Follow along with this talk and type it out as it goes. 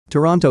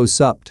Toronto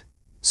Supt.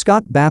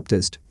 Scott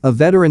Baptiste, a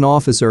veteran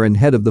officer and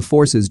head of the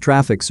force's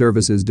Traffic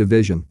Services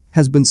Division,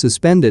 has been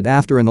suspended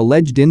after an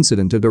alleged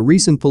incident at a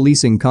recent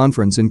policing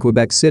conference in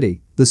Quebec City,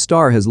 the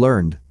Star has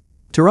learned.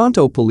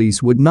 Toronto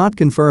police would not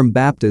confirm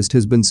Baptiste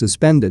has been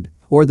suspended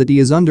or that he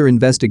is under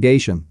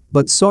investigation,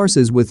 but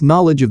sources with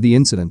knowledge of the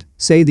incident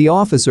say the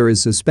officer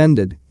is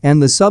suspended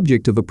and the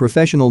subject of a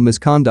professional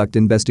misconduct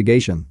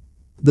investigation.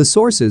 The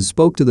sources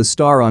spoke to the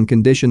Star on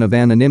condition of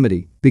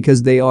anonymity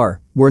because they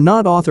were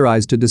not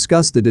authorized to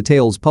discuss the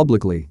details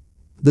publicly.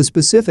 The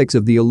specifics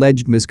of the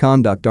alleged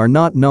misconduct are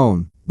not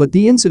known, but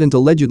the incident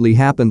allegedly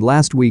happened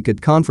last week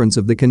at conference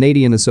of the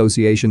Canadian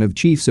Association of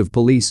Chiefs of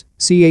Police,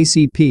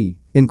 CACP,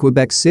 in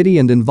Quebec City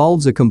and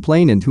involves a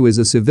complainant who is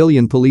a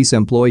civilian police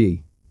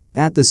employee.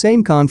 At the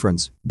same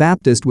conference,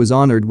 Baptiste was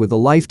honored with a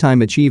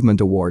Lifetime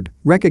Achievement Award,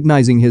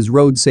 recognizing his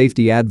road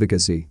safety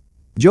advocacy.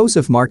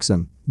 Joseph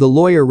Markson, the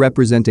lawyer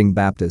representing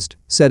Baptiste,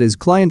 said his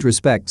client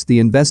respects the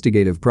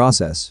investigative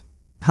process.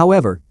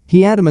 However,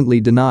 he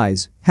adamantly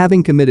denies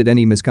having committed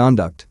any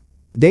misconduct.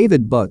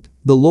 David Butt,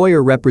 the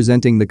lawyer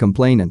representing the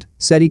complainant,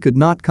 said he could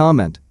not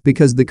comment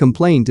because the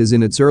complaint is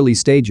in its early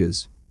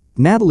stages.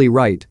 Natalie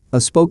Wright, a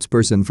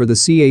spokesperson for the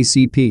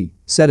CACP,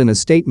 said in a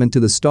statement to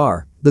the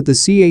Star that the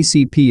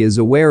CACP is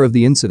aware of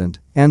the incident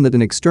and that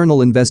an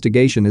external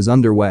investigation is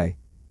underway.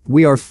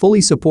 "We are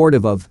fully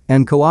supportive of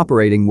and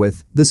cooperating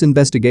with this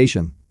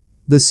investigation."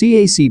 The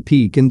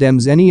CACP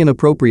condemns any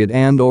inappropriate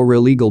and/or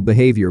illegal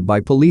behavior by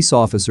police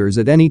officers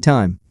at any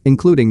time,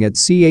 including at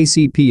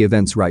CACP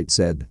events, Wright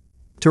said.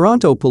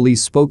 Toronto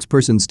Police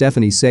spokesperson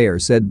Stephanie Sayer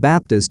said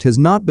Baptiste has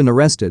not been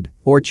arrested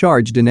or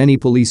charged in any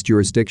police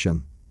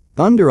jurisdiction.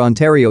 Under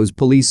Ontario's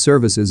Police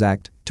Services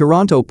Act,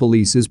 Toronto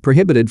Police is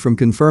prohibited from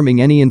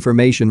confirming any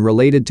information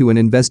related to an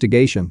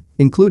investigation,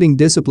 including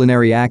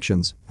disciplinary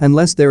actions,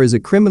 unless there is a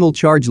criminal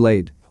charge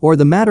laid or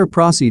the matter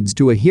proceeds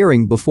to a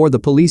hearing before the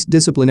Police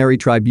Disciplinary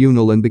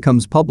Tribunal and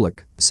becomes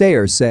public,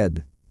 Sayer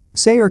said.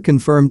 Sayer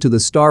confirmed to the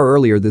Star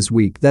earlier this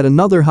week that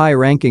another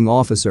high-ranking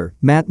officer,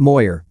 Matt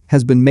Moyer,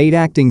 has been made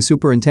acting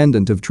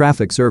superintendent of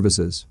traffic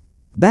services.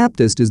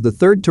 Baptiste is the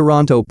third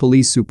Toronto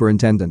police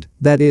superintendent,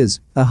 that is,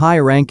 a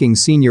high-ranking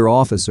senior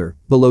officer,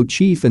 below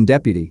chief and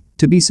deputy,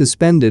 to be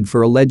suspended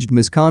for alleged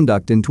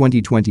misconduct in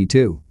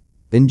 2022.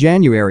 In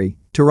January,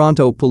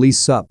 Toronto Police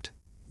Supt.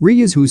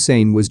 Riaz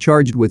Hussain was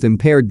charged with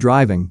impaired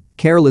driving,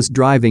 careless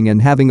driving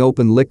and having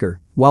open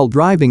liquor while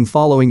driving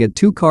following a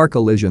two-car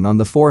collision on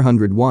the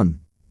 401.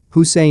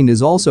 Hussain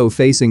is also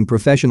facing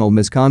professional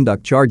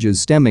misconduct charges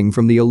stemming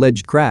from the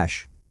alleged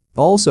crash.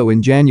 Also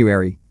in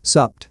January,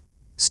 Supt.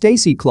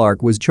 Stacey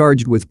Clark was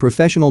charged with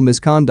professional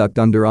misconduct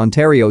under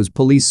Ontario's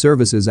Police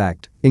Services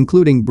Act,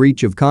 including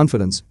breach of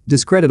confidence,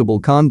 discreditable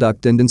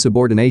conduct and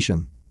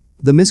insubordination.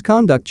 The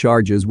misconduct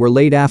charges were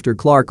laid after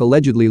Clark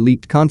allegedly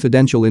leaked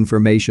confidential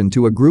information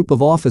to a group of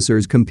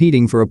officers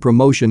competing for a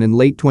promotion in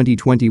late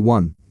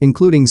 2021,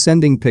 including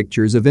sending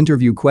pictures of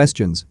interview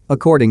questions,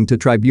 according to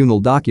tribunal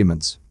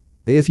documents.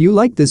 If you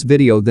like this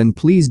video, then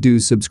please do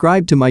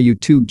subscribe to my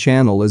YouTube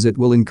channel as it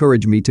will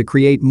encourage me to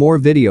create more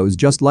videos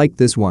just like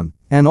this one,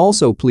 and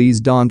also please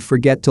don't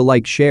forget to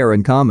like, share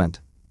and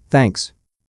comment. Thanks.